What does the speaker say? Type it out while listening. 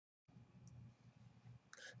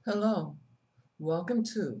Hello, welcome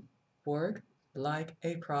to Work Like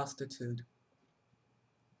a Prostitute.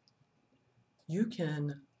 You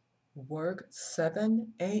can work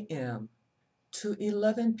 7 a.m. to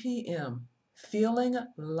 11 p.m. feeling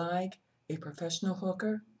like a professional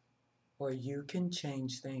hooker, or you can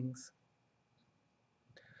change things.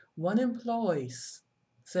 One employee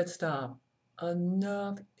said, "Stop,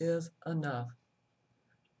 enough is enough.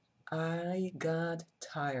 I got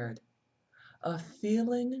tired of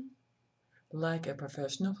feeling like a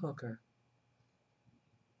professional hooker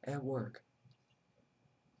at work."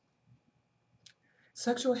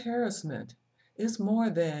 Sexual harassment is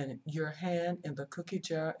more than your hand in the cookie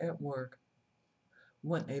jar at work.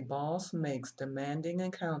 When a boss makes demanding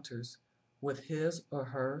encounters with his or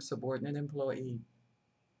her subordinate employee,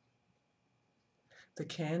 the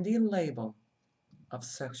candy label of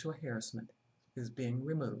sexual harassment is being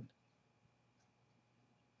removed.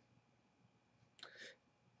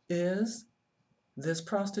 Is this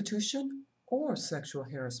prostitution or sexual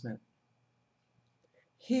harassment?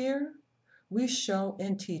 Here, we show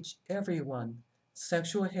and teach everyone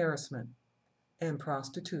sexual harassment and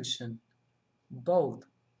prostitution both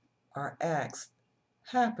are acts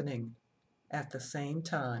happening at the same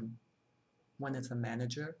time when it's a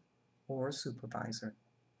manager or a supervisor.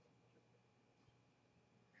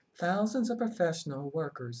 Thousands of professional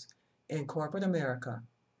workers in corporate America,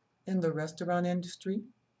 in the restaurant industry,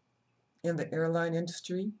 in the airline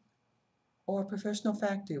industry, or professional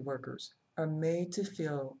factory workers are made to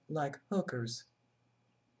feel like hookers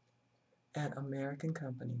at American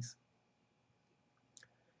companies.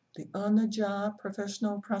 The on-the-job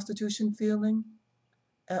professional prostitution feeling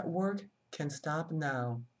at work can stop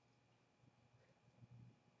now.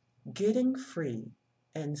 Getting free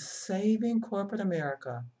and saving corporate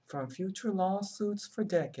America from future lawsuits for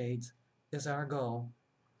decades is our goal.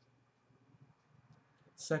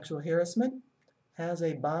 Sexual harassment has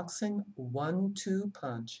a boxing 1-2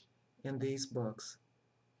 punch in these books.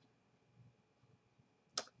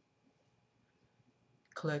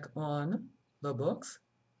 Click on the books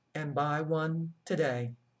and buy one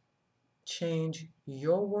today. Change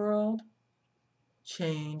your world,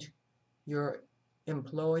 change your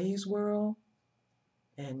employees' world,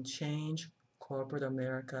 and change corporate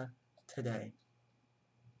America today.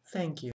 Thank you.